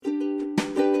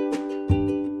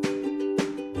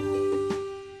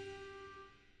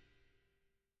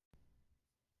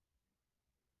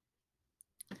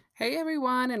Hey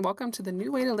everyone, and welcome to the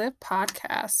New Way to Live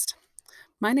podcast.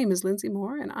 My name is Lindsay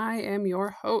Moore, and I am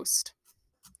your host.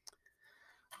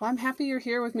 Well, I'm happy you're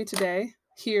here with me today,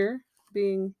 here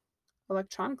being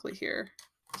electronically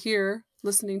here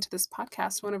listening to this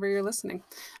podcast whenever you're listening.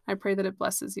 I pray that it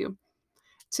blesses you.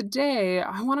 Today,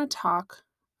 I want to talk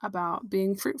about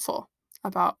being fruitful,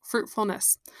 about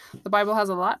fruitfulness. The Bible has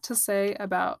a lot to say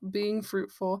about being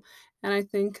fruitful, and I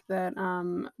think that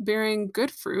bearing good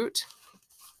fruit,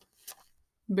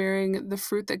 bearing the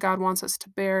fruit that God wants us to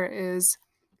bear, is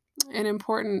an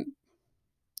important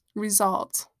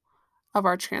result of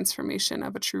our transformation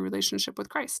of a true relationship with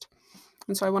Christ.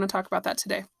 And so I want to talk about that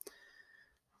today.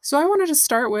 So I wanted to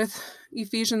start with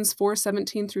Ephesians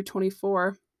 4:17 through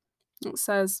 24. It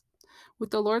says,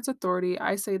 "With the Lord's authority,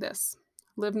 I say this: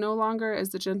 live no longer as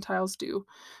the Gentiles do,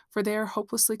 for they are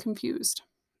hopelessly confused.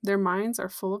 Their minds are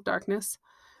full of darkness.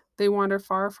 They wander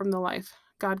far from the life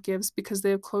God gives because they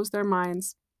have closed their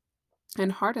minds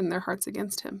and hardened their hearts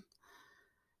against Him.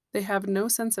 They have no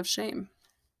sense of shame.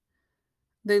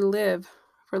 They live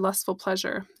for lustful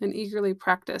pleasure and eagerly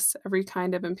practice every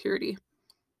kind of impurity.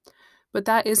 But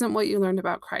that isn't what you learned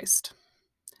about Christ.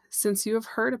 Since you have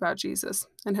heard about Jesus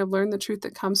and have learned the truth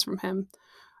that comes from Him,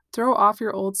 throw off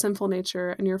your old sinful nature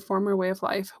and your former way of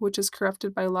life, which is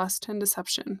corrupted by lust and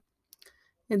deception.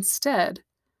 Instead,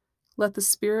 let the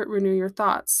Spirit renew your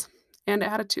thoughts and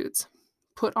attitudes.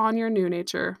 Put on your new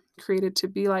nature, created to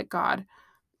be like God,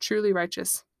 truly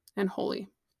righteous and holy."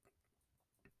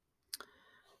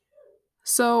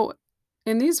 So,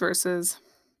 in these verses,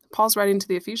 Paul's writing to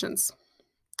the Ephesians,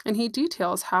 and he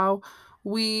details how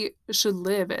we should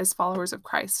live as followers of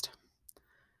Christ.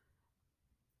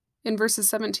 In verses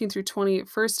 17 through 20,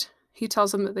 first, he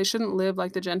tells them that they shouldn't live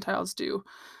like the Gentiles do.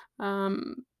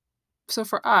 So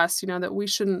for us, that we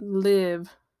shouldn't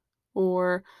live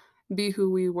or be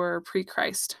who we were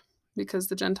pre-Christ, because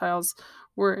the Gentiles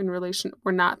were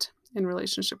not in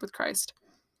relationship with Christ.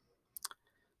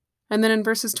 And then in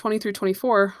verses 20 through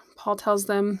 24, Paul tells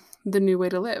them the new way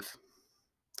to live.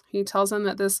 He tells them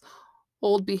that this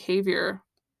old behavior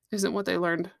isn't what they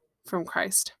learned from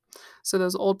Christ. So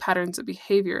those old patterns of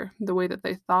behavior, the way that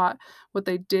they thought, what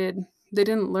they did, they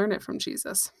didn't learn it from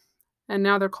Jesus. And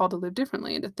now they're called to live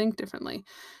differently and to think differently,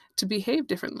 to behave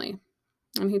differently.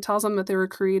 And he tells them that they were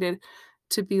created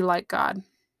to be like God,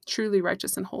 truly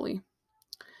righteous and holy.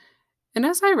 And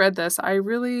as I read this, I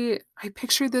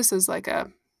pictured this as like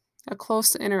a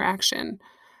close interaction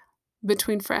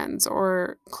between friends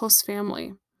or close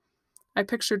family. I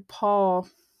pictured Paul,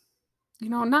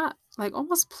 not like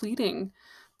almost pleading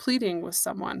with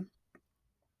someone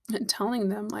and telling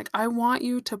them, like, I want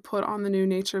you to put on the new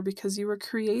nature because you were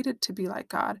created to be like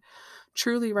God,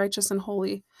 truly righteous and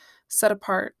holy, set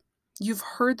apart. You've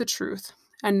heard the truth,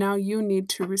 and now you need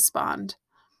to respond.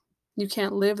 You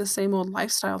can't live the same old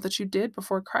lifestyle that you did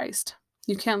before Christ.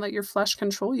 You can't let your flesh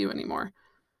control you anymore.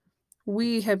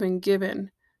 We have been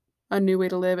given a new way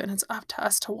to live, and it's up to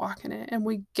us to walk in it, and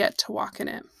we get to walk in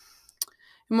it.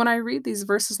 And when I read these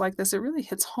verses like this, it really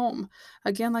hits home.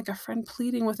 Again, like a friend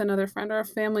pleading with another friend or a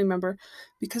family member,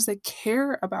 because they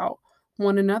care about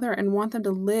one another and want them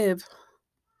to live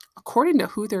according to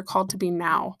who they're called to be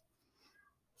now.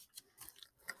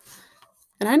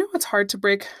 And I know it's hard to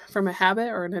break from a habit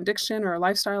or an addiction or a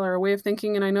lifestyle or a way of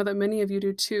thinking, and I know that many of you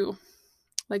do too.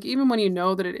 Like, even when you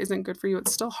know that it isn't good for you,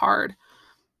 it's still hard.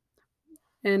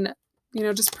 And,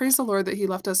 just praise the Lord that He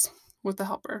left us with the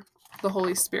Helper, the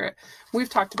Holy Spirit. We've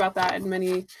talked about that in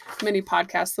many, many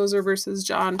podcasts. Those are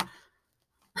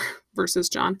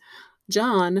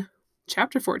John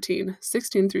chapter 14,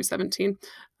 16 through 17.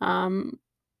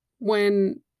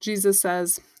 When Jesus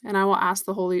says, and I will ask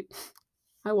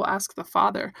the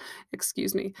Father,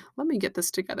 let me get this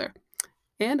together.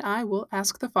 And I will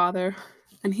ask the Father,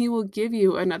 and He will give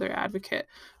you another advocate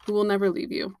who will never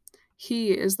leave you.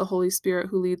 He is the Holy Spirit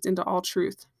who leads into all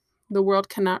truth. The world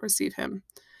cannot receive Him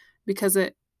because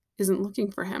it isn't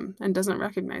looking for Him and doesn't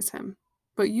recognize Him.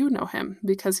 But you know Him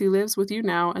because He lives with you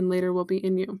now and later will be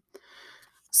in you.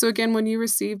 So again, when you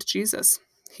received Jesus,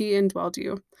 He indwelled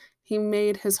you. He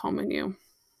made His home in you.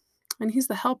 And He's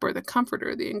the helper, the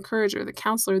comforter, the encourager, the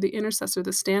counselor, the intercessor,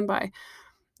 the standby,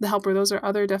 the helper. Those are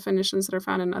other definitions that are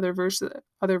found in other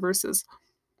verses.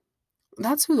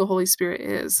 That's who the Holy Spirit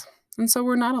is. And so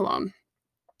we're not alone.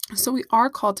 So we are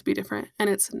called to be different, and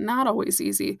it's not always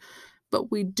easy,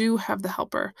 but we do have the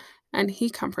helper, and He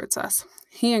comforts us.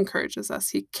 He encourages us.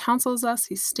 He counsels us.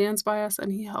 He stands by us,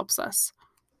 and He helps us.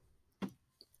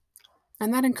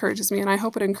 And that encourages me, and I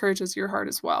hope it encourages your heart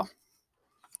as well.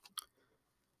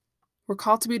 We're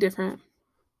called to be different.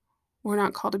 We're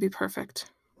not called to be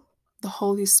perfect. The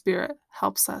Holy Spirit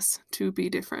helps us to be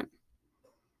different.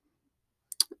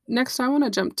 Next, I want to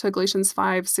jump to Galatians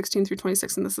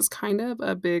 5:16-26, and this is kind of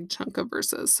a big chunk of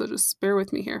verses, so just bear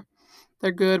with me here.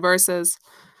 They're good verses.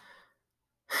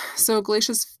 So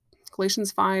Galatians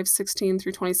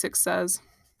 5:16-26 says,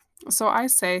 "So I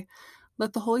say,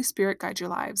 let the Holy Spirit guide your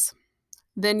lives.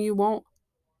 Then you won't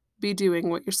be doing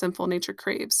what your sinful nature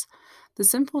craves. The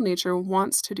sinful nature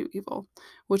wants to do evil,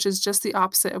 which is just the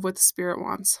opposite of what the Spirit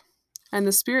wants. And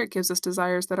the Spirit gives us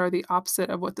desires that are the opposite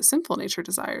of what the sinful nature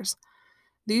desires.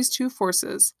 These two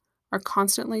forces are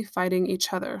constantly fighting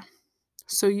each other.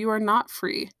 So you are not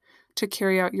free to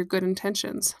carry out your good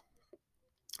intentions.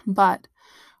 But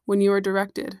when you are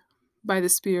directed by the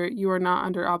Spirit, you are not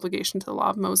under obligation to the law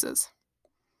of Moses.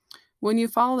 When you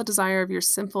follow the desire of your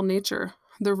sinful nature,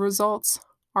 the results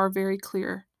are very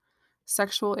clear: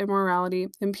 sexual immorality,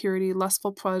 impurity,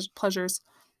 lustful pleasures,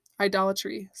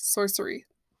 idolatry, sorcery,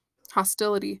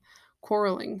 hostility,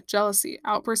 quarreling, jealousy,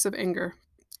 outbursts of anger,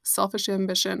 selfish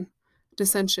ambition,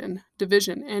 dissension,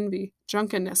 division, envy,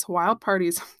 drunkenness, wild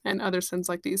parties, and other sins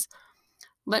like these.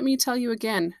 Let me tell you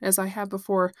again, as I have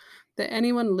before, that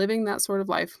anyone living that sort of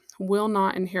life will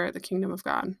not inherit the kingdom of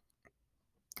God.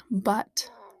 But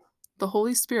the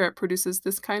Holy Spirit produces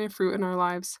this kind of fruit in our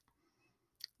lives: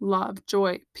 love,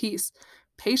 joy, peace,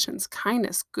 patience,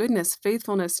 kindness, goodness,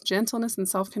 faithfulness, gentleness, and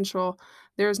self-control.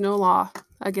 There is no law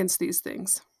against these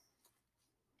things.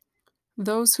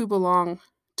 Those who belong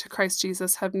to Christ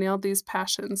Jesus have nailed these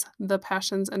passions, the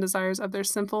passions and desires of their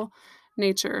sinful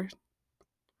nature,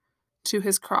 to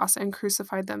his cross and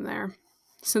crucified them there.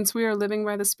 Since we are living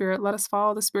by the Spirit, let us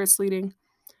follow the Spirit's leading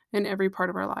in every part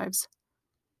of our lives.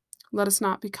 Let us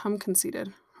not become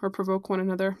conceited or provoke one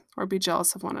another or be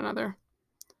jealous of one another."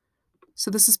 So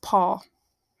this is Paul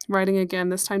writing again,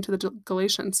 this time to the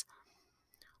Galatians.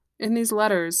 In these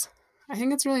letters, I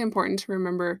think it's really important to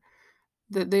remember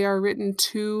that they are written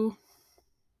to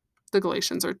the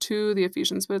Galatians or to the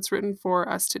Ephesians, but it's written for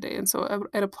us today. And so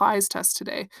it applies to us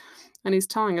today. And he's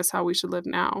telling us how we should live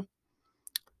now.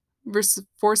 Verse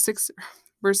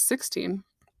 16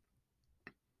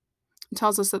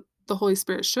 tells us that the Holy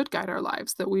Spirit should guide our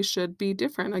lives, that we should be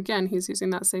different. Again, he's using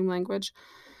that same language.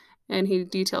 And he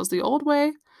details the old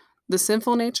way, the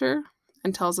sinful nature,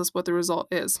 and tells us what the result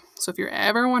is. So if you're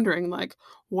ever wondering, like,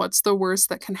 what's the worst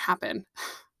that can happen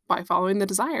by following the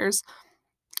desires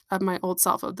of my old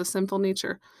self, of the sinful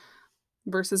nature,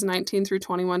 verses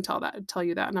 19-21 tell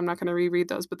you that. And I'm not going to reread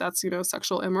those, but that's,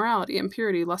 sexual immorality,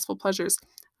 impurity, lustful pleasures,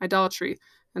 idolatry,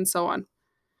 and so on.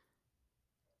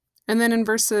 And then in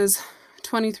verses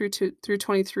 20 through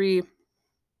 23,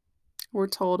 we're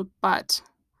told, but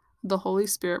the Holy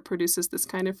Spirit produces this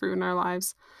kind of fruit in our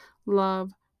lives: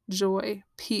 love, joy,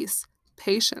 peace,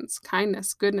 patience,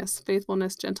 kindness, goodness,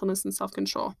 faithfulness, gentleness, and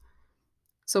self-control.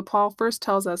 So Paul first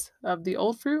tells us of the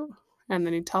old fruit, and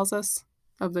then he tells us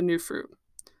of the new fruit.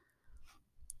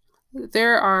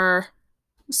 There are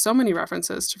so many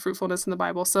references to fruitfulness in the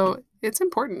Bible, so it's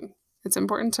important. It's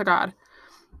important to God.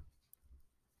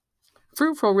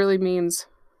 Fruitful really means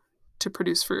to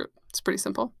produce fruit. It's pretty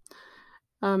simple.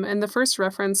 And the first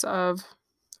reference of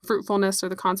fruitfulness, or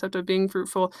the concept of being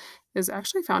fruitful, is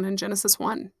actually found in Genesis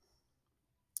 1.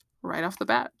 Right off the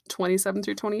bat,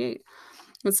 27-28.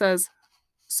 It says,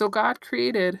 "So God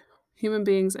created human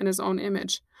beings in his own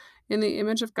image. In the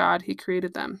image of God, he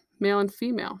created them. Male and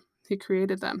female, he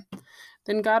created them.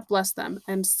 Then God blessed them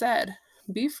and said,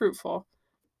 'Be fruitful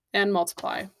and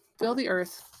multiply. Fill the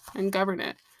earth and govern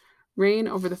it. Reign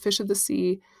over the fish of the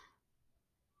sea,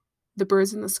 the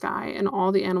birds in the sky, and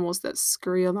all the animals that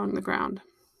scurry along the ground.'"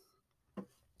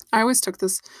 I always took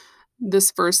these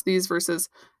verses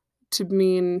to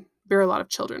mean bear a lot of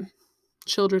children.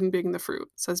 Children being the fruit.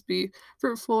 It says be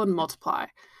fruitful and multiply.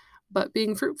 But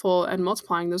being fruitful and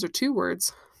multiplying, those are two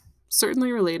words,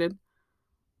 certainly related,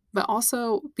 but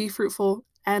also be fruitful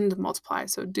and multiply.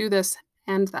 So do this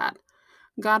and that.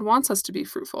 God wants us to be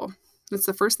fruitful. It's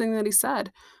the first thing that he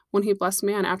said when he blessed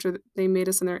man after they made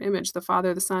us in their image, the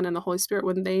Father, the Son, and the Holy Spirit,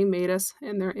 when they made us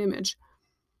in their image.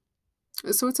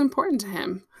 So it's important to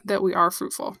him that we are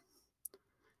fruitful.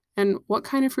 And what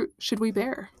kind of fruit should we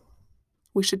bear?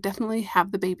 We should definitely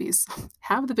have the babies.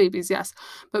 Have the babies, yes.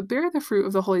 But bear the fruit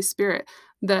of the Holy Spirit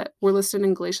that were listed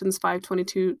in Galatians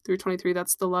 5:22-23.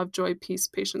 That's the love, joy, peace,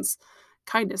 patience,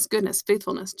 kindness, goodness,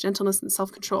 faithfulness, gentleness, and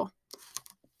self-control.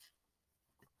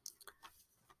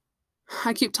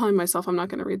 I keep telling myself I'm not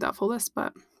going to read that full list,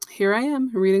 but here I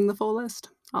am reading the full list.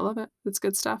 I love it. It's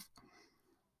good stuff.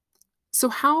 So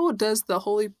how does the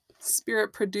Holy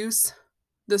Spirit produce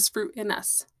this fruit in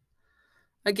us?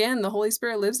 Again, the Holy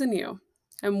Spirit lives in you.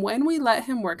 And when we let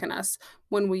him work in us,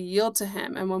 when we yield to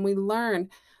him, and when we learn,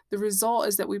 the result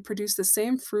is that we produce the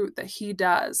same fruit that he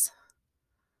does.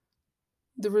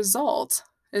 The result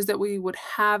is that we would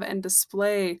have and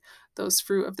display those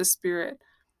fruit of the Spirit,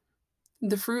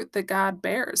 the fruit that God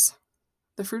bears.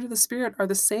 The fruit of the Spirit are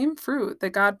the same fruit that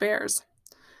God bears.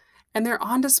 And they're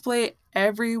on display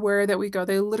everywhere that we go.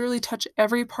 They literally touch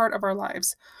every part of our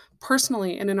lives,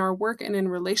 personally and in our work and in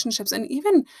relationships, and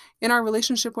even in our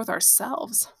relationship with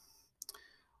ourselves.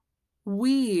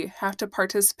 We have to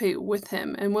participate with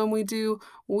him. And when we do,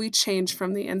 we change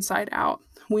from the inside out.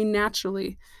 We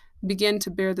naturally begin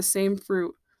to bear the same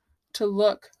fruit, to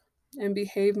look and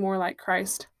behave more like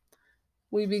Christ.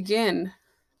 We begin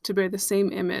to bear the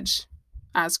same image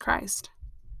as Christ.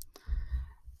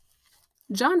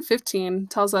 John 15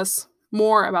 tells us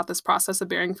more about this process of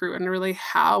bearing fruit and really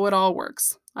how it all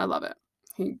works. I love it.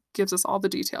 He gives us all the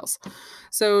details.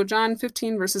 So, John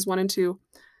 15, verses 1 and 2,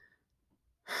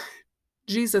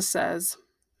 Jesus says,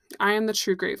 I am the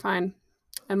true grapevine,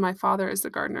 and my Father is the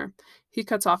gardener. He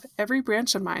cuts off every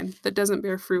branch of mine that doesn't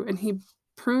bear fruit, and he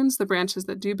prunes the branches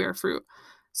that do bear fruit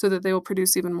so that they will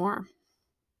produce even more.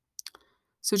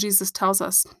 So, Jesus tells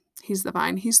us he's the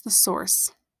vine, he's the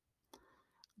source.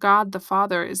 God the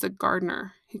Father is the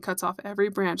gardener. He cuts off every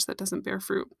branch that doesn't bear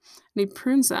fruit, and he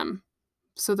prunes them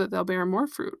so that they'll bear more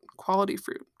fruit, quality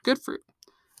fruit, good fruit.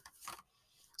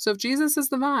 So if Jesus is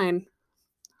the vine,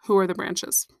 who are the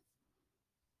branches?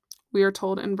 We are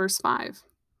told in verse 5.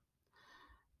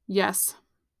 Yes,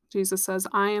 Jesus says,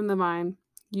 I am the vine,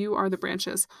 you are the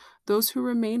branches. Those who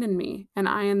remain in me and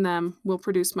I in them will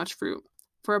produce much fruit.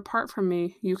 For apart from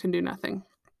me, you can do nothing.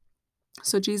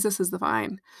 So Jesus is the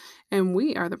vine, and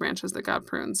we are the branches that God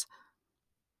prunes.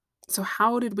 So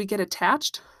how did we get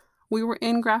attached? We were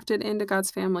engrafted into God's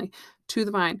family, to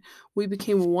the vine. We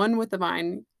became one with the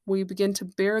vine. We begin to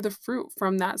bear the fruit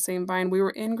from that same vine. We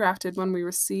were engrafted when we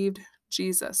received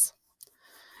Jesus.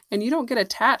 And you don't get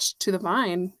attached to the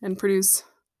vine and produce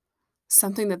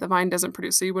something that the vine doesn't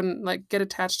produce. So you wouldn't get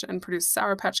attached and produce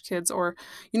Sour Patch Kids, or,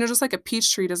 just like a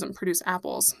peach tree doesn't produce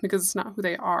apples because it's not who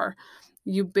they are.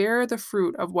 You bear the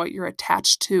fruit of what you're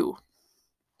attached to.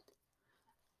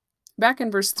 Back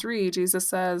in verse 3, Jesus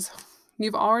says,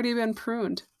 you've already been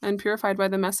pruned and purified by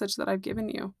the message that I've given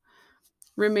you.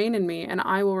 Remain in me, and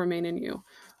I will remain in you.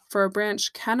 For a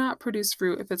branch cannot produce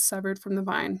fruit if it's severed from the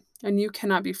vine, and you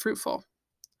cannot be fruitful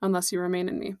unless you remain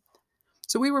in me.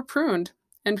 So we were pruned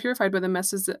and purified by the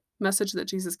message that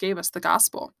Jesus gave us, the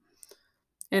gospel.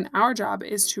 And our job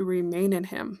is to remain in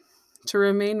him. To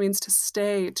remain means to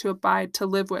stay, to abide, to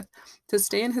live with, to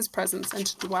stay in his presence, and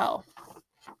to dwell.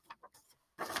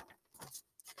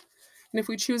 And if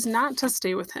we choose not to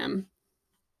stay with him,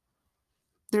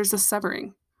 there's a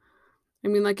severing.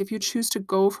 If you choose to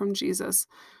go from Jesus,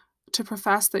 to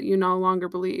profess that you no longer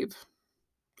believe,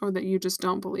 or that you just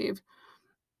don't believe,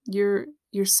 you're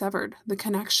severed. The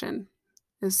connection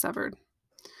is severed.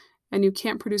 And you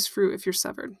can't produce fruit if you're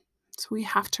severed. So we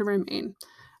have to remain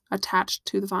attached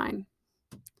to the vine.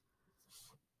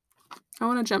 I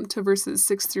want to jump to verses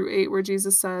 6 through 8, where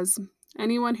Jesus says,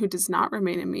 anyone who does not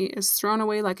remain in me is thrown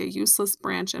away like a useless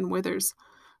branch and withers.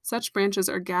 Such branches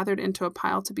are gathered into a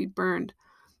pile to be burned.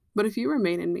 But if you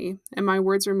remain in me, and my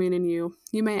words remain in you,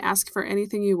 you may ask for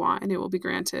anything you want, and it will be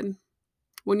granted.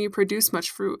 When you produce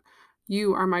much fruit,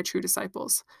 you are my true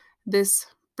disciples. This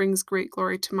brings great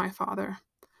glory to my Father.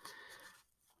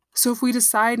 So if we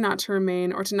decide not to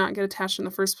remain or to not get attached in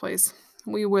the first place,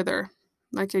 we wither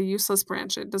like a useless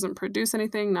branch. It doesn't produce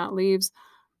anything, not leaves,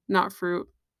 not fruit,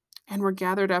 and we're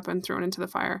gathered up and thrown into the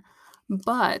fire.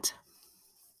 But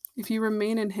if you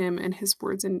remain in him and his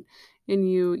words in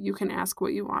you, you can ask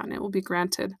what you want, and it will be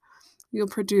granted. You'll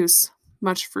produce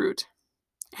much fruit,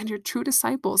 and you're true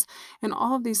disciples, and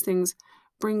all of these things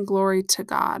bring glory to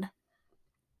God.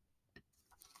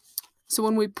 So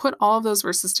when we put all of those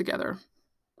verses together,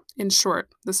 in short,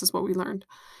 this is what we learned.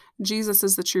 Jesus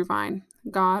is the true vine.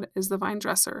 God is the vine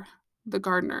dresser, the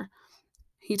gardener.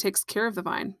 He takes care of the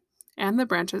vine and the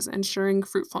branches, ensuring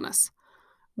fruitfulness.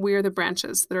 We are the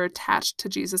branches that are attached to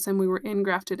Jesus, and we were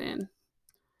engrafted in.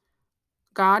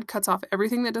 God cuts off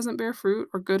everything that doesn't bear fruit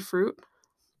or good fruit.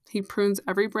 He prunes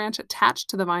every branch attached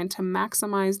to the vine to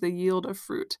maximize the yield of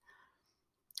fruit.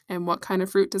 And what kind of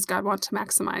fruit does God want to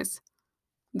maximize?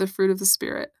 The fruit of the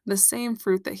Spirit, the same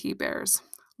fruit that he bears.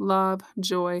 Love,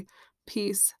 joy,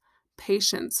 peace,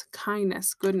 patience,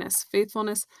 kindness, goodness,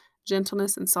 faithfulness,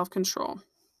 gentleness, and self-control.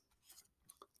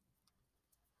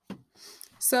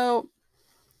 So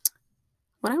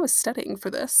when I was studying for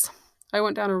this, I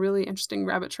went down a really interesting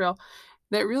rabbit trail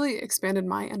that really expanded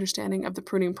my understanding of the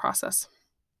pruning process.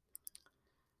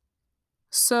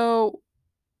 So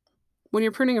when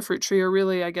you're pruning a fruit tree, or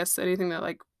really, I guess, anything that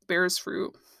like bears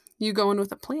fruit, you go in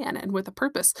with a plan and with a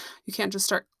purpose. You can't just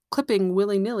start clipping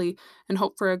willy-nilly and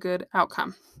hope for a good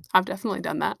outcome. I've definitely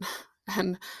done that.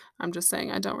 And I'm just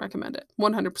saying I don't recommend it.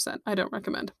 100% I don't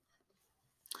recommend.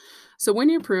 So when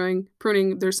you're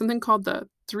pruning, there's something called the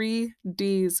 3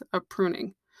 Ds of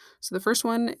pruning. So the first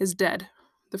one is dead,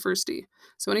 the first D.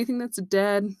 So anything that's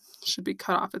dead should be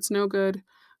cut off. It's no good.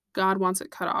 God wants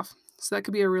it cut off. So that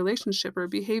could be a relationship or a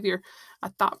behavior, a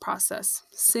thought process,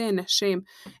 sin, shame.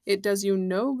 It does you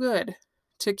no good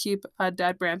to keep a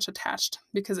dead branch attached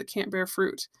because it can't bear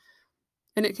fruit.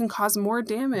 And it can cause more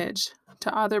damage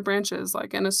to other branches,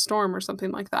 like in a storm or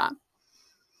something like that.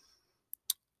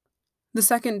 The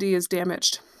second D is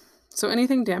damaged. So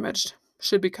anything damaged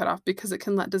should be cut off because it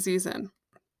can let disease in.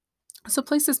 So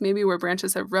places maybe where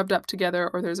branches have rubbed up together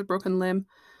or there's a broken limb,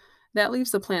 that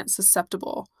leaves the plant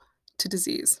susceptible to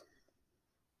disease.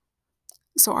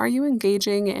 So are you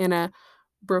engaging in a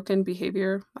broken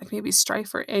behavior, like maybe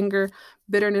strife or anger,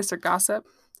 bitterness or gossip?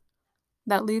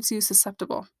 That leaves you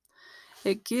susceptible.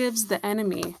 It gives the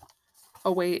enemy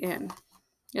a way in.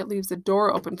 It leaves the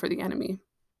door open for the enemy.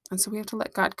 And so we have to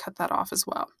let God cut that off as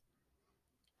well.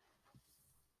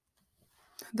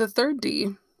 The third D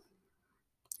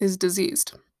is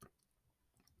diseased.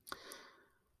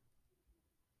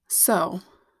 So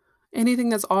anything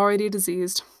that's already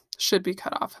diseased should be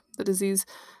cut off. The disease,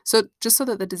 so just so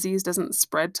that the disease doesn't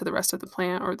spread to the rest of the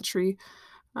plant or the tree,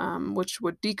 which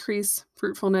would decrease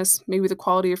fruitfulness, maybe the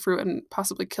quality of fruit, and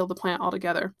possibly kill the plant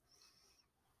altogether.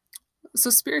 So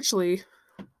spiritually,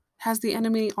 has the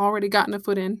enemy already gotten a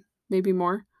foot in? Maybe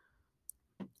more.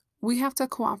 We have to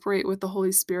cooperate with the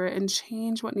Holy Spirit and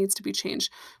change what needs to be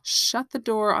changed. Shut the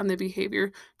door on the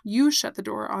behavior. You shut the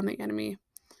door on the enemy.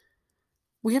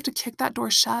 We have to kick that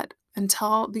door shut and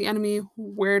tell the enemy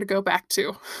where to go back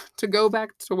to go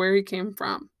back to where he came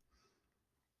from.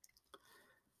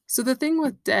 So the thing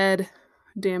with dead,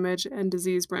 damaged, and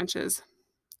diseased branches,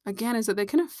 again, is that they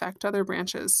can affect other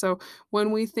branches. So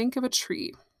when we think of a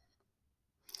tree,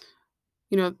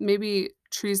 maybe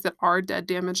trees that are dead,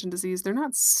 damaged, and diseased, they're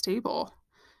not stable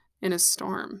in a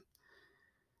storm.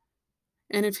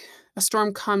 And if a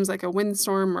storm comes, like a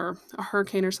windstorm or a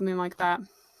hurricane or something like that,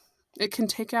 it can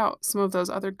take out some of those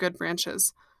other good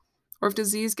branches. Or if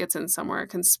disease gets in somewhere, it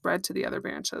can spread to the other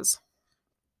branches.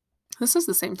 This is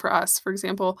the same for us. For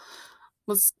example,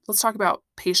 let's talk about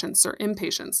patience or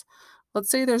impatience. Let's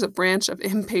say there's a branch of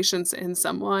impatience in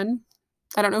someone.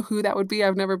 I don't know who that would be.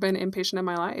 I've never been impatient in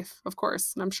my life, of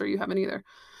course, and I'm sure you haven't either.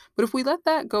 But if we let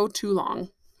that go too long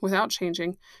without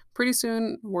changing, pretty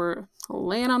soon we're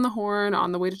laying on the horn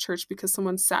on the way to church because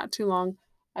someone sat too long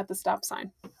at the stop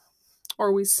sign.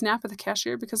 Or we snap at the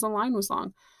cashier because the line was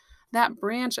long. That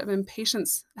branch of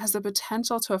impatience has the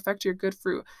potential to affect your good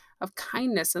fruit of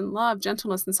kindness and love,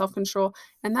 gentleness and self-control,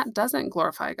 and that doesn't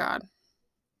glorify God.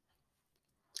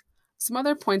 Some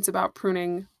other points about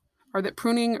pruning are that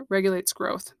pruning regulates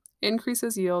growth,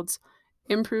 increases yields,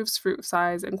 improves fruit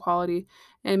size and quality,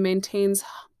 and maintains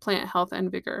plant health and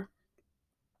vigor.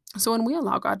 So when we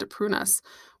allow God to prune us,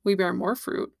 we bear more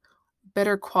fruit,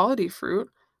 better quality fruit,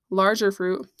 larger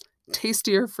fruit,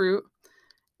 tastier fruit,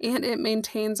 and it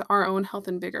maintains our own health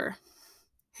and vigor.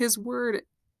 His word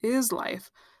is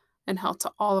life and health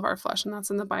to all of our flesh, and that's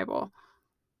in the Bible.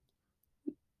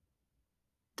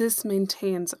 This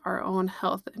maintains our own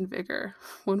health and vigor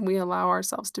when we allow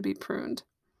ourselves to be pruned.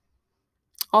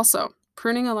 Also,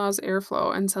 pruning allows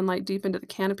airflow and sunlight deep into the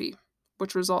canopy,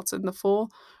 which results in the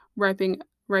full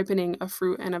ripening of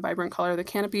fruit and a vibrant color. The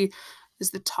canopy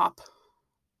is the top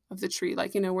of the tree,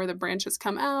 like, where the branches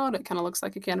come out. It kind of looks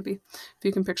like a canopy, if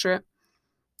you can picture it.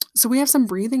 So we have some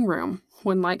breathing room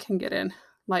when light can get in.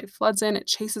 Light floods in, it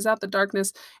chases out the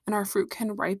darkness, and our fruit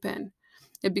can ripen.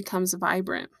 It becomes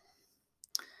vibrant.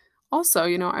 Also,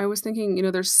 I was thinking,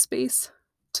 there's space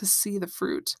to see the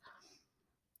fruit.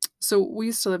 So we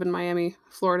used to live in Miami,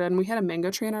 Florida, and we had a mango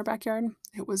tree in our backyard.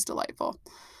 It was delightful.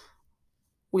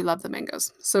 We love the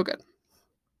mangoes. So good.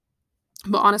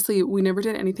 But honestly, we never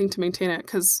did anything to maintain it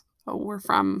because we're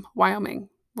from Wyoming.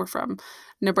 We're from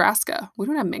Nebraska. We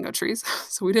don't have mango trees,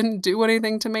 so we didn't do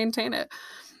anything to maintain it.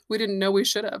 We didn't know we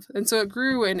should have. And so it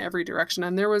grew in every direction,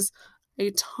 and there was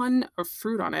a ton of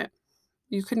fruit on it.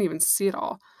 You couldn't even see it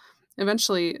all.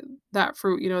 Eventually, that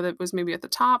fruit, that was maybe at the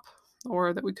top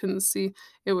or that we couldn't see,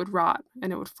 it would rot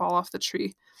and it would fall off the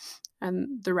tree,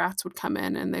 and the rats would come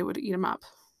in and they would eat them up.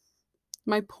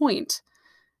 My point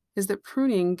is that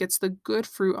pruning gets the good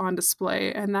fruit on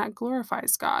display, and that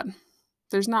glorifies God.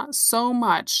 There's not so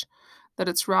much that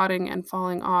it's rotting and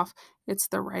falling off. It's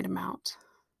the right amount.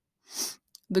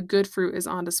 The good fruit is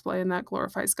on display, and that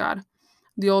glorifies God.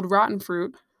 The old rotten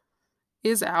fruit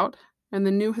is out, and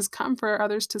the new has come for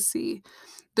others to see.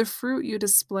 The fruit you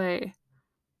display,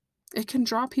 it can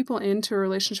draw people into a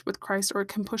relationship with Christ, or it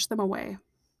can push them away.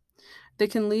 They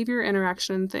can leave your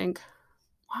interaction and think,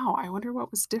 wow, I wonder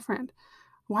what was different.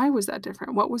 Why was that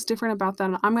different? What was different about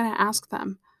that? I'm going to ask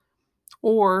them.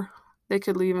 Or they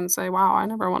could leave and say, wow, I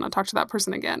never want to talk to that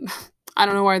person again. I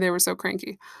don't know why they were so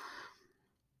cranky.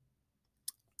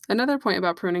 Another point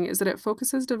about pruning is that it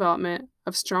focuses development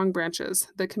of strong branches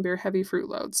that can bear heavy fruit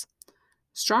loads.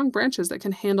 Strong branches that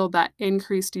can handle that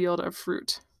increased yield of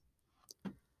fruit.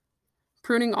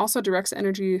 Pruning also directs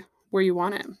energy where you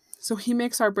want it. So he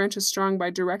makes our branches strong by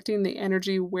directing the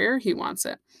energy where he wants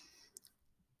it.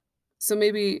 So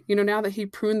maybe, now that he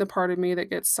pruned the part of me that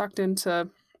gets sucked into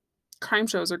crime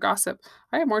shows or gossip,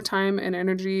 I have more time and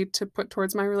energy to put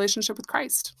towards my relationship with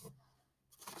Christ.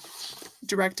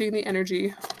 Directing the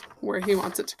energy where he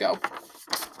wants it to go.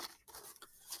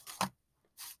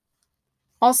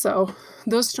 Also,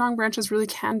 those strong branches really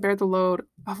can bear the load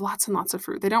of lots and lots of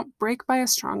fruit. They don't break by a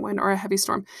strong wind or a heavy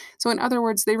storm. So in other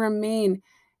words, they remain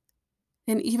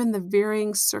in even the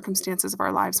varying circumstances of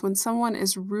our lives. When someone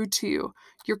is rude to you,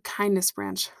 your kindness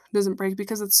branch doesn't break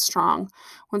because it's strong.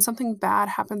 When something bad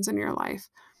happens in your life,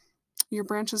 your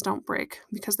branches don't break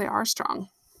because they are strong.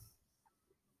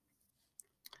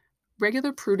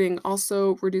 Regular pruning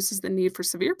also reduces the need for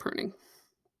severe pruning.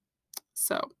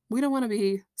 So we don't want to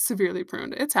be severely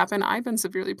pruned. It's happened. I've been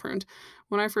severely pruned.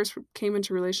 When I first came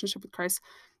into relationship with Christ,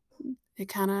 it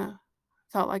kind of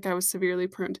felt like I was severely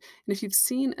pruned. And if you've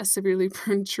seen a severely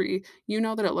pruned tree, you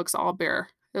know that it looks all bare.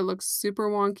 It looks super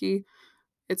wonky.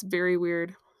 It's very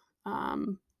weird.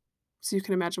 So you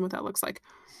can imagine what that looks like.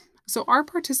 So our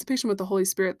participation with the Holy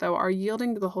Spirit, though, our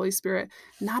yielding to the Holy Spirit,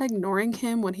 not ignoring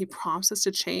him when he prompts us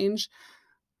to change,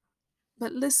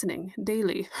 but listening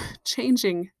daily,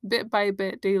 changing bit by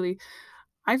bit daily.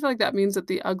 I feel like that means that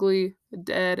the ugly,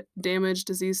 dead, damaged,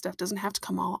 diseased stuff doesn't have to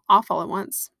come off all at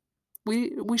once.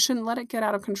 We shouldn't let it get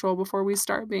out of control before we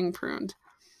start being pruned.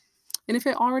 And if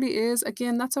it already is,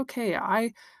 again, that's okay.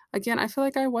 I feel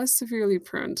like I was severely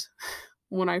pruned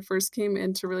when I first came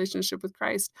into relationship with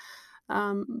Christ.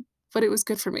 But it was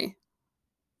good for me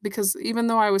because even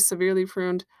though I was severely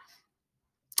pruned,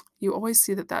 you always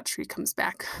see that tree comes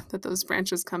back, that those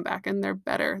branches come back and they're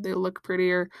better. They look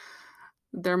prettier.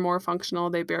 They're more functional.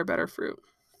 They bear better fruit.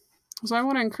 So I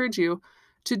want to encourage you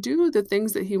to do the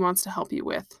things that he wants to help you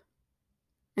with.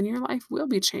 And your life will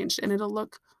be changed and it'll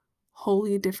look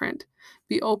wholly different.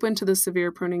 Be open to the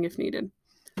severe pruning if needed.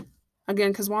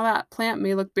 Again, because while that plant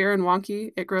may look bare and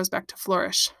wonky, it grows back to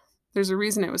flourish. There's a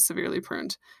reason it was severely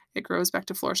pruned. It grows back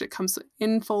to flourish. It comes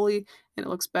in fully and it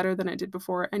looks better than it did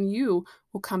before. And you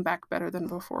will come back better than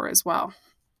before as well.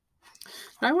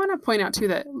 Now, I want to point out too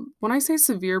that when I say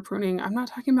severe pruning, I'm not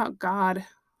talking about God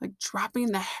like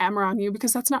dropping the hammer on you,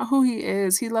 because that's not who he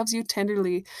is. He loves you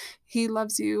tenderly. He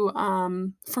loves you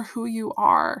for who you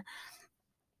are.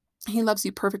 He loves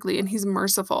you perfectly and he's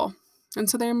merciful. And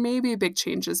so there may be big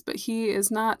changes, but he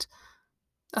is not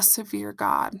a severe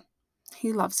God.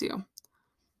 He loves you.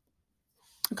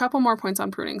 A couple more points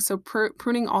on pruning. So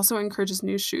pruning also encourages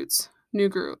new shoots, new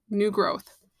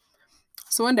growth.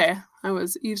 So one day I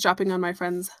was eavesdropping on my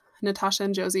friends Natasha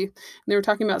and Josie, and they were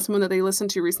talking about someone that they listened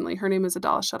to recently. Her name is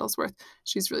Adala Shuttlesworth.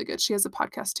 She's really good. She has a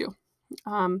podcast too.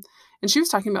 And she was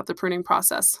talking about the pruning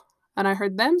process. And I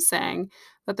heard them saying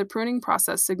that the pruning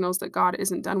process signals that God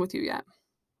isn't done with you yet.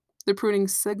 The pruning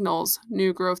signals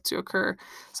new growth to occur.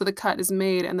 So the cut is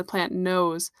made and the plant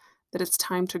knows that it's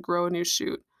time to grow a new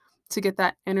shoot, to get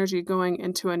that energy going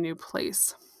into a new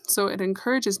place. So it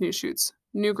encourages new shoots,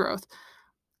 new growth,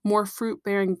 more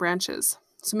fruit-bearing branches.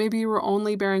 So maybe you were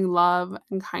only bearing love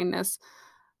and kindness,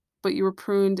 but you were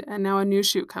pruned and now a new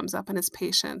shoot comes up and it's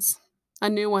patience, a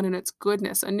new one in its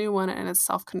goodness, a new one in its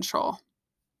self-control.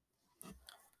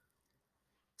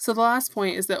 So the last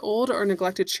point is that old or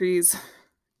neglected trees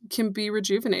can be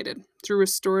rejuvenated through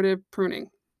restorative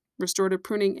pruning. Restorative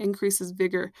pruning increases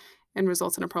vigor and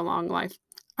results in a prolonged life.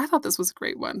 I thought this was a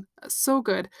great one. So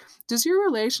good. Does your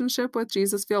relationship with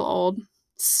Jesus feel old,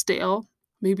 stale?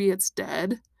 Maybe it's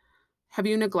dead? Have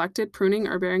you neglected pruning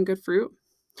or bearing good fruit?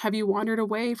 Have you wandered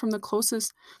away from the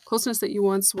closeness that you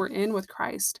once were in with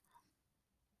Christ?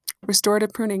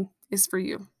 Restorative pruning is for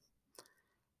you.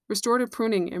 Restorative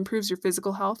pruning improves your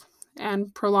physical health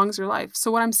and prolongs your life.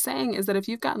 So what I'm saying is that if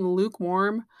you've gotten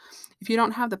lukewarm, if you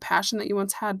don't have the passion that you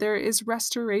once had, there is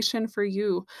restoration for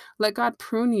you. Let God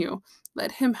prune you.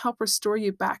 Let him help restore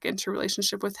you back into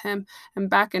relationship with him and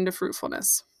back into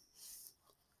fruitfulness.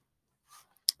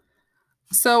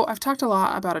 So I've talked a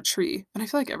lot about a tree, and I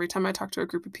feel like every time I talk to a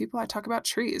group of people, I talk about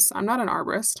trees. I'm not an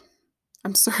arborist.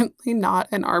 I'm certainly not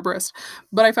an arborist,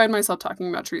 but I find myself talking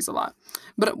about trees a lot.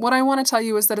 But what I want to tell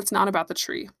you is that it's not about the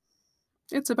tree.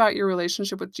 It's about your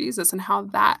relationship with Jesus and how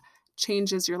that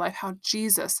changes your life, how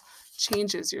Jesus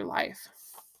changes your life.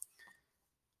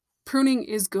 Pruning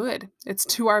is good. It's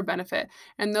to our benefit.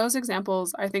 And those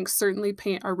examples, I think, certainly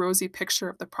paint a rosy picture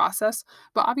of the process.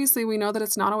 But obviously, we know that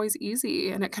it's not always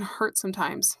easy and it can hurt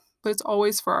sometimes, but it's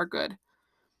always for our good.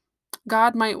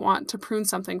 God might want to prune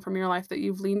something from your life that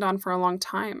you've leaned on for a long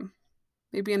time.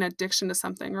 Maybe an addiction to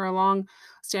something, or a long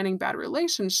standing bad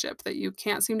relationship that you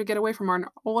can't seem to get away from, or an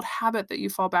old habit that you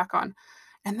fall back on.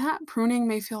 And that pruning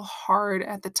may feel hard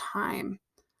at the time.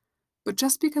 But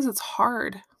just because it's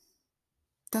hard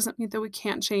doesn't mean that we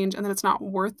can't change and that it's not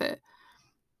worth it.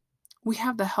 We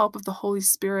have the help of the Holy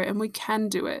Spirit and we can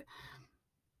do it.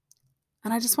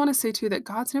 And I just want to say too that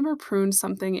God's never pruned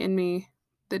something in me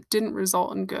that didn't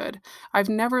result in good. I've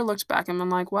never looked back and been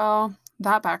like, well,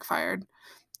 that backfired.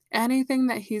 Anything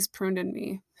that He's pruned in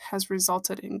me has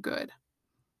resulted in good.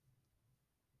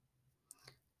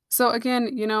 So again,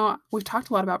 we've talked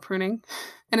a lot about pruning,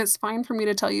 and it's fine for me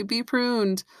to tell you, be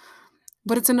pruned.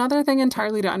 But it's another thing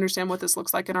entirely to understand what this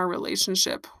looks like in our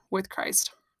relationship with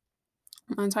Christ.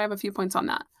 And so I have a few points on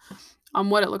that, on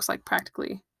what it looks like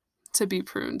practically to be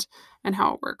pruned and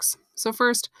how it works. So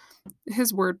first,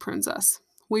 His word prunes us.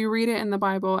 We read it in the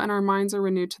Bible and our minds are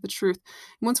renewed to the truth.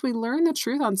 And once we learn the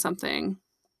truth on something,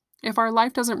 if our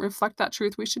life doesn't reflect that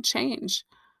truth, we should change.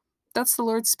 That's the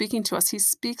Lord speaking to us. He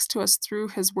speaks to us through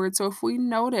His word. So if we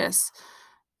notice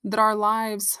that our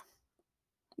lives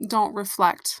don't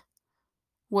reflect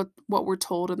what we're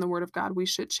told in the word of God, we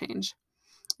should change.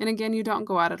 And again, you don't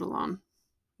go at it alone.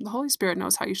 The Holy Spirit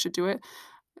knows how you should do it.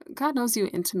 God knows you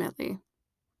intimately.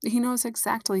 He knows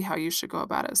exactly how you should go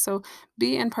about it. So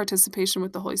be in participation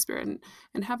with the Holy Spirit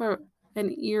and have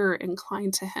an ear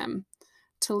inclined to Him,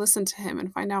 to listen to Him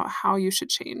and find out how you should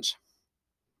change.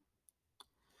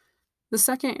 The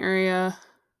second area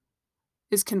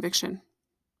is conviction.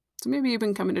 So maybe you've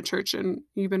been coming to church and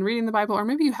you've been reading the Bible, or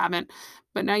maybe you haven't,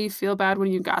 but now you feel bad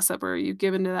when you gossip or you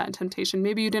give into that temptation.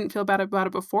 Maybe you didn't feel bad about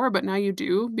it before, but now you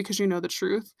do because you know the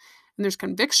truth. And there's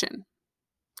conviction.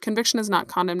 Conviction is not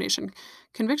condemnation.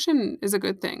 Conviction is a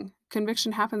good thing.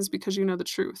 Conviction happens because you know the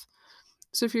truth.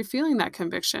 So if you're feeling that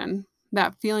conviction,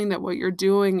 that feeling that what you're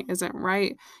doing isn't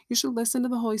right, you should listen to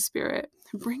the Holy Spirit.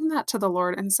 Bring that to the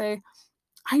Lord and say,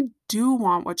 I do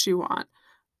want what you want.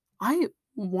 I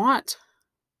want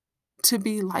to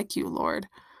be like you, Lord.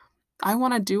 I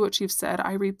want to do what you've said.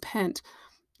 I repent.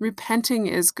 Repenting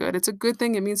is good. It's a good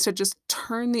thing. It means to just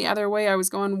turn the other way. I was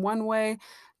going one way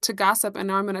to gossip, and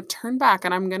now I'm going to turn back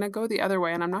and I'm going to go the other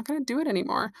way and I'm not going to do it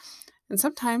anymore. And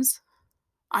sometimes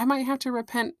I might have to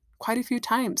repent quite a few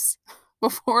times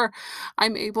before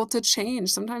I'm able to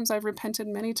change. Sometimes I've repented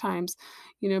many times,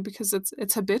 because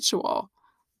it's habitual,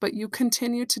 but you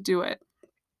continue to do it.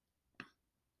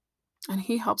 And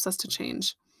He helps us to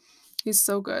change. He's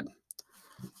so good.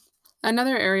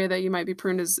 Another area that you might be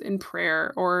pruned is in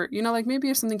prayer, or, like maybe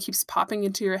if something keeps popping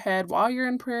into your head while you're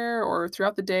in prayer or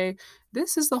throughout the day,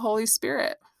 this is the Holy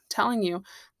Spirit telling you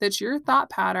that your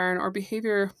thought pattern or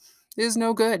behavior is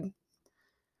no good,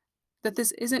 that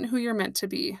this isn't who you're meant to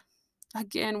be.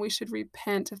 Again, we should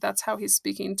repent if that's how He's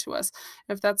speaking to us,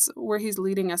 if that's where He's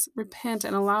leading us. Repent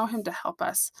and allow Him to help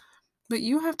us. But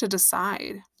you have to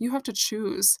decide, you have to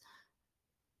choose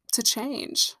to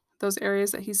change those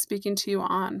areas that He's speaking to you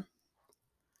on.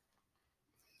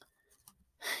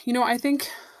 I think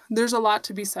there's a lot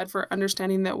to be said for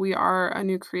understanding that we are a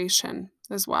new creation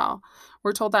as well.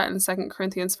 We're told that in 2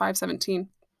 Corinthians 5:17.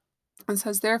 It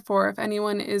says, therefore, if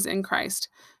anyone is in Christ,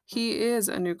 he is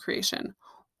a new creation.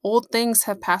 Old things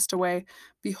have passed away.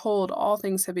 Behold, all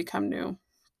things have become new.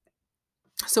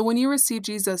 So when you receive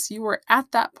Jesus, you were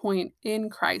at that point in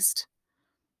Christ.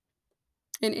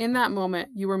 And in that moment,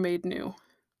 you were made new.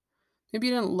 Maybe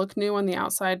you didn't look new on the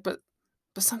outside, but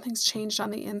something's changed on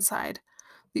the inside.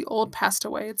 The old passed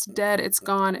away. It's dead. It's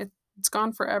gone. It's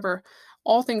gone forever.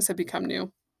 All things have become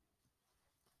new.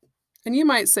 And you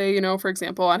might say, for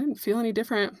example, I didn't feel any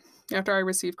different after I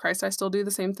received Christ. I still do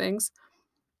the same things.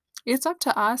 It's up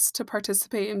to us to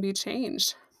participate and be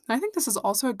changed. I think this is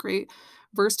also a great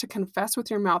verse to confess with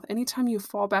your mouth anytime you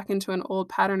fall back into an old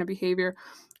pattern of behavior,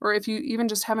 or if you even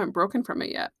just haven't broken from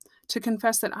it yet. To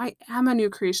confess that I am a new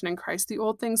creation in Christ. The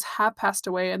old things have passed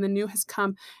away and the new has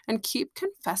come. And keep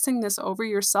confessing this over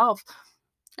yourself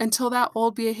until that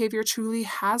old behavior truly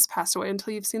has passed away,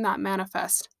 until you've seen that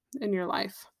manifest in your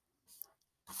life.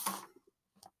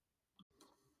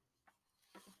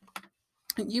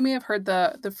 You may have heard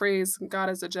the phrase, God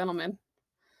is a gentleman.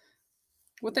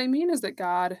 What they mean is that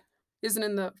God isn't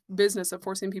in the business of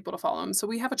forcing people to follow him. So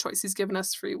we have a choice. He's given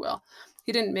us free will.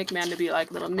 He didn't make man to be like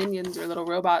little minions or little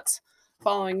robots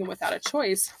following him without a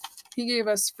choice. He gave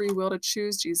us free will to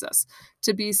choose Jesus,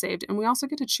 to be saved. And we also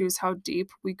get to choose how deep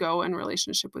we go in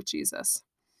relationship with Jesus.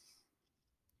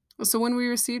 So when we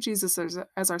receive Jesus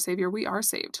as our Savior, we are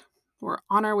saved. We're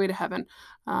on our way to heaven.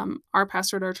 Our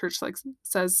pastor at our church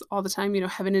says all the time,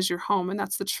 heaven is your home. And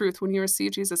that's the truth. When you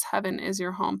receive Jesus, heaven is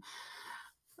your home.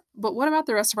 But what about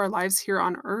the rest of our lives here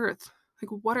on earth? Like,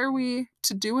 what are we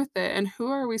to do with it? And who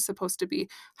are we supposed to be?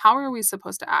 How are we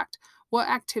supposed to act? What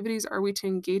activities are we to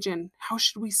engage in? How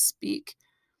should we speak?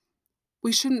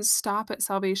 We shouldn't stop at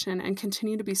salvation and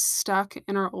continue to be stuck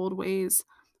in our old ways.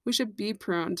 We should be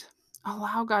pruned.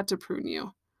 Allow God to prune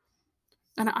you.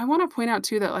 And I want to point out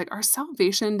too that our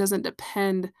salvation doesn't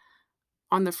depend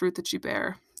on the fruit that you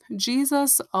bear.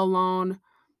 Jesus alone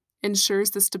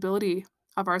ensures the stability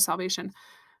of our salvation.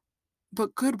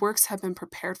 But good works have been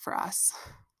prepared for us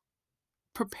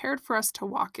to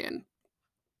walk in.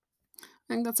 I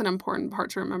think that's an important part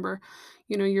to remember.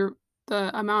 The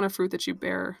amount of fruit that you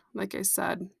bear, like I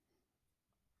said,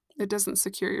 it doesn't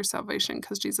secure your salvation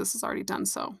because Jesus has already done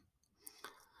so.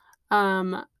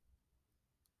 Romans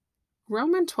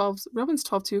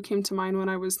 12:2 came to mind when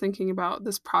I was thinking about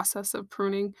this process of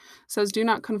pruning. It says, "Do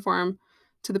not conform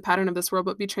to the pattern of this world,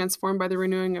 but be transformed by the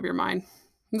renewing of your mind."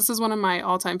 This is one of my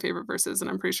all-time favorite verses, and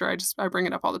I'm pretty sure I bring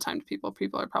it up all the time to people.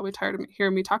 People are probably tired of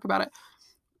hearing me talk about it.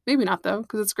 Maybe not, though,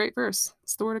 because it's a great verse.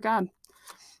 It's the word of God.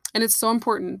 And it's so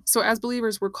important. So as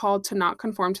believers, we're called to not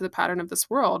conform to the pattern of this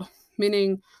world,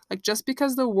 meaning just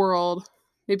because the world,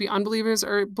 maybe unbelievers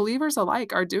or believers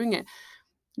alike, are doing it,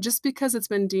 just because it's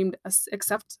been deemed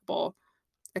acceptable,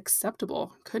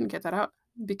 couldn't get that out,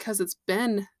 because it's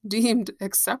been deemed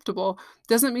acceptable,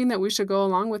 doesn't mean that we should go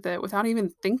along with it without even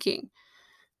thinking.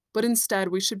 But instead,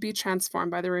 we should be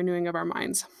transformed by the renewing of our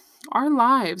minds. Our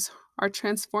lives are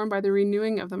transformed by the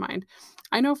renewing of the mind.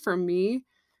 I know for me,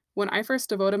 when I first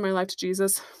devoted my life to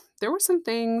Jesus, there were some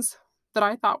things that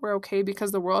I thought were okay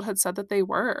because the world had said that they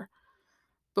were.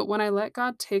 But when I let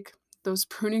God take those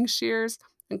pruning shears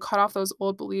and cut off those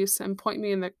old beliefs and point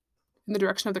me in the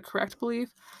direction of the correct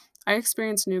belief, I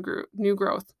experienced new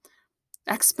growth,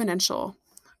 exponential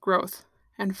growth,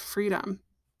 and freedom.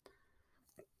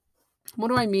 What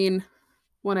do I mean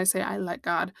when I say I let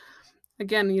God?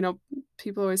 Again,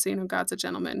 people always say, God's a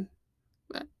gentleman,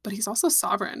 but he's also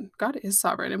sovereign. God is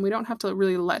sovereign, and we don't have to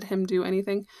really let him do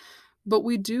anything. But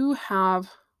we do have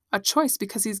a choice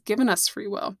because he's given us free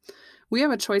will. We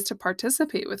have a choice to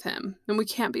participate with him, and we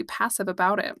can't be passive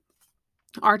about it.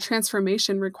 Our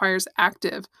transformation requires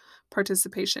active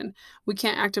participation. We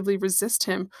can't actively resist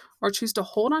him or choose to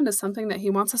hold on to something that he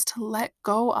wants us to let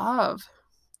go of.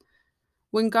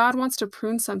 When God wants to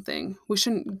prune something, we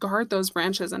shouldn't guard those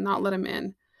branches and not let him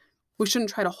in. We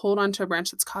shouldn't try to hold on to a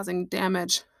branch that's causing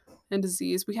damage and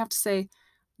disease. We have to say,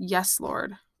 "Yes,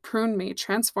 Lord, prune me,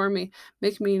 transform me,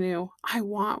 make me new. I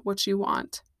want what you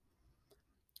want."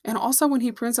 And also when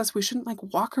he prunes us, we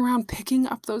shouldn't walk around picking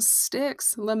up those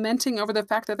sticks, lamenting over the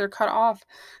fact that they're cut off,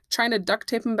 trying to duct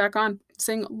tape them back on,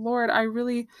 saying, "Lord, I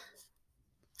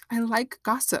like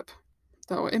gossip,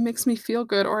 though. It makes me feel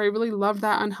good," or "I really love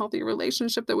that unhealthy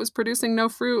relationship that was producing no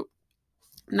fruit,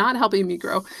 not helping me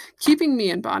grow, keeping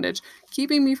me in bondage,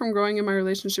 keeping me from growing in my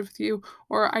relationship with you,"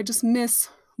 or "I just miss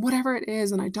whatever it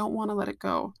is and I don't want to let it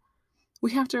go."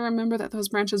 We have to remember that those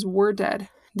branches were dead,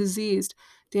 diseased,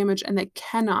 damaged, and they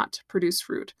cannot produce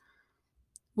fruit.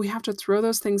 We have to throw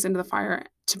those things into the fire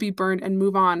to be burned and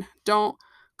move on. Don't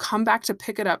come back to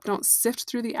pick it up. Don't sift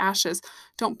through the ashes.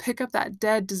 Don't pick up that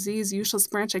dead, diseased, useless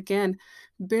branch again.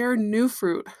 Bear new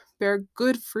fruit. Bear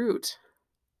good fruit.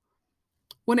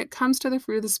 When it comes to the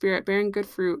fruit of the Spirit, bearing good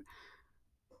fruit,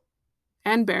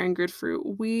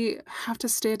 we have to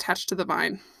stay attached to the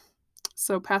vine.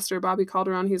 So Pastor Bobby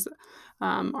Calderon, he's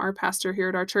our pastor here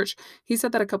at our church, he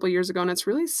said that a couple years ago, and it's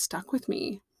really stuck with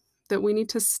me, that we need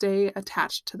to stay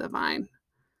attached to the vine,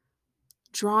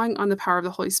 drawing on the power of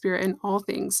the Holy Spirit in all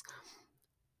things.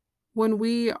 When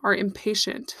we are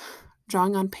impatient,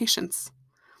 drawing on patience.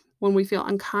 When we feel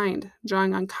unkind,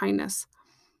 drawing on kindness.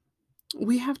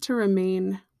 We have to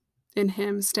remain in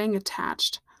him, staying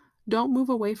attached. Don't move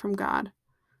away from God.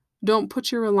 Don't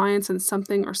put your reliance in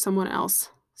something or someone else.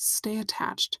 Stay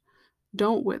attached.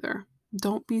 Don't wither.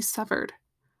 Don't be severed.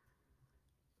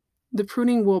 The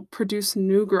pruning will produce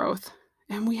new growth,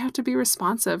 and we have to be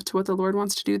responsive to what the Lord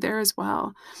wants to do there as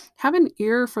well. Have an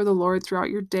ear for the Lord throughout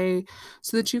your day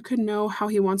so that you can know how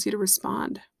he wants you to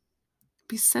respond.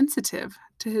 Be sensitive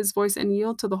to his voice and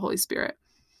yield to the Holy Spirit.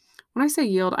 When I say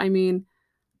yield, I mean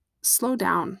slow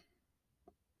down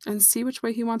and see which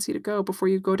way he wants you to go before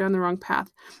you go down the wrong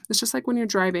path. It's just like when you're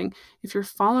driving. If you're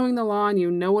following the law and you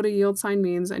know what a yield sign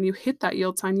means and you hit that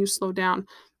yield sign, you slow down.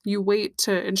 You wait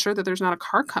to ensure that there's not a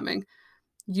car coming.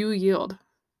 You yield.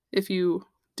 If you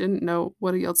didn't know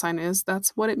what a yield sign is,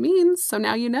 that's what it means. So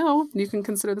now you know. You can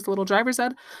consider this a little driver's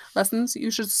ed lessons. You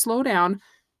should slow down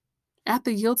at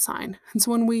the yield sign. And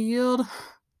so when we yield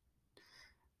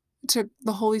to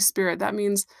the Holy Spirit, that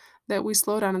means that we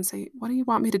slow down and say, what do you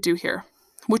want me to do here?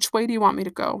 Which way do you want me to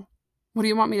go? What do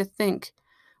you want me to think?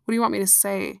 What do you want me to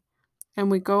say? And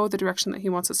we go the direction that he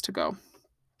wants us to go.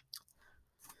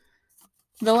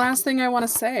 The last thing I want to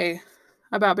say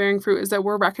about bearing fruit is that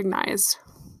we're recognized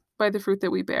by the fruit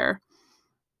that we bear.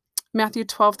 Matthew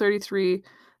 12:33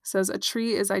 says, a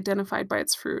tree is identified by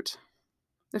its fruit.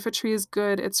 If a tree is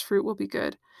good, its fruit will be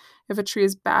good. If a tree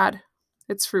is bad,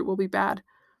 its fruit will be bad.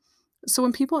 So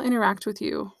when people interact with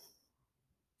you,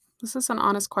 this is an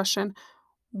honest question,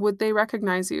 would they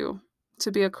recognize you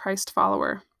to be a Christ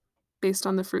follower based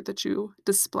on the fruit that you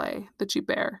display, that you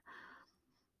bear?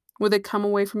 Would they come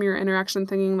away from your interaction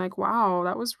thinking like, wow,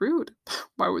 that was rude.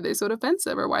 Why were they so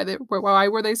defensive? Or why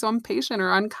were they so impatient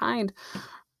or unkind?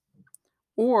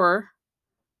 Or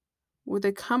would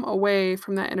they come away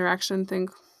from that interaction and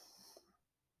think,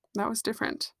 that was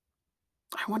different?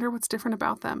 I wonder what's different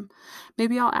about them.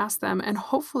 Maybe I'll ask them, and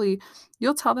hopefully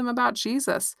you'll tell them about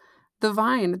Jesus, the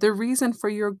vine, the reason for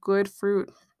your good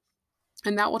fruit.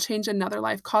 And that will change another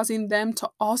life, causing them to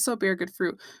also bear good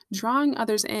fruit, drawing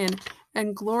others in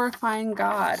and glorifying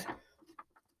God.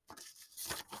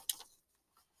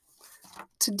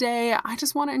 Today, I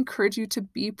just want to encourage you to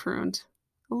be pruned.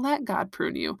 Let God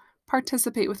prune you.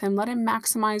 Participate with him. Let him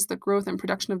maximize the growth and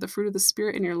production of the fruit of the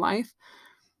Spirit in your life.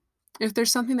 If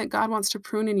there's something that God wants to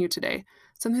prune in you today,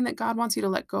 something that God wants you to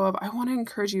let go of, I want to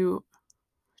encourage you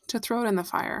to throw it in the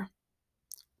fire,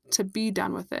 to be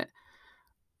done with it.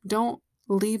 Don't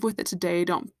leave with it today.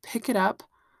 Don't pick it up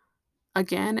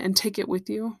again and take it with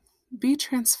you. Be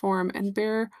transformed and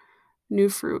bear new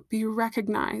fruit. Be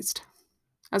recognized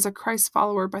as a Christ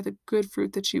follower by the good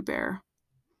fruit that you bear.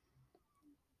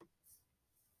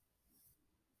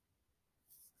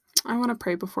 I want to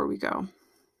pray before we go.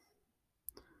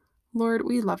 Lord,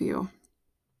 we love you.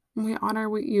 We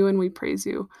honor you and we praise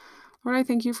you. Lord, I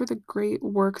thank you for the great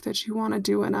work that you want to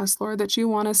do in us, Lord, that you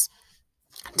want us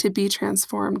to be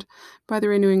transformed by the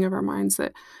renewing of our minds,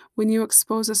 that when you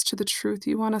expose us to the truth,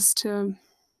 you want us to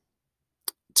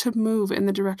move in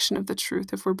the direction of the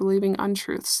truth if we're believing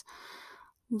untruths.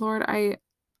 Lord, I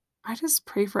just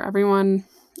pray for everyone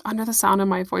under the sound of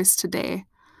my voice today,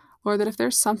 Lord, that if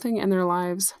there's something in their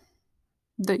lives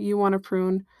that you want to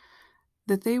prune,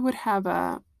 that they would have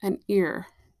an ear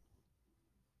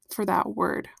for that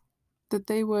word, that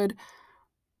they would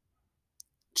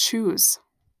choose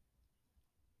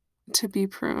to be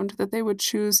pruned, that they would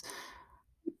choose,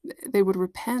 they would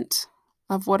repent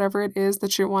of whatever it is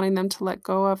that you're wanting them to let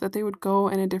go of, that they would go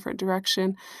in a different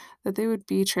direction, that they would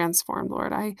be transformed,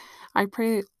 Lord. I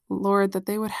pray, Lord, that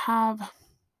they would have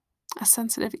a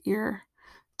sensitive ear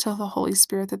to the Holy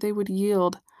Spirit, that they would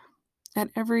yield at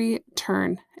every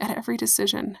turn, at every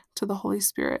decision to the Holy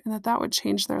Spirit, and that would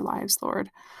change their lives, Lord.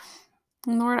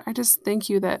 And Lord, I just thank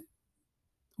you that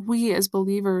we as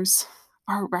believers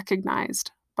are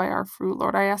recognized by our fruit.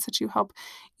 Lord, I ask that you help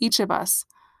each of us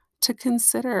to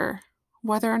consider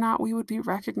whether or not we would be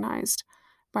recognized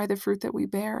by the fruit that we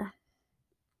bear.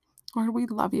 Lord, we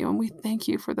love you and we thank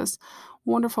you for this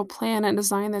wonderful plan and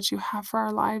design that you have for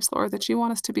our lives, Lord, that you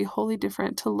want us to be wholly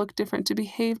different, to look different, to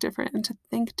behave different, and to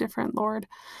think different, Lord.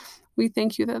 We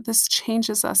thank you that this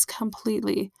changes us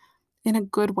completely in a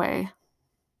good way.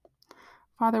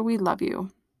 Father, we love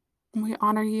you, and we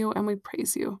honor you, and we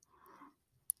praise you.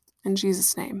 In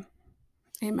Jesus' name,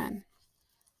 amen.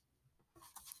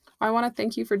 I want to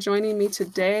thank you for joining me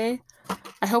today.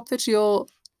 I hope that you'll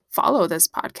follow this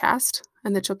podcast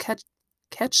and that you'll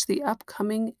catch the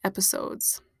upcoming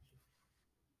episodes.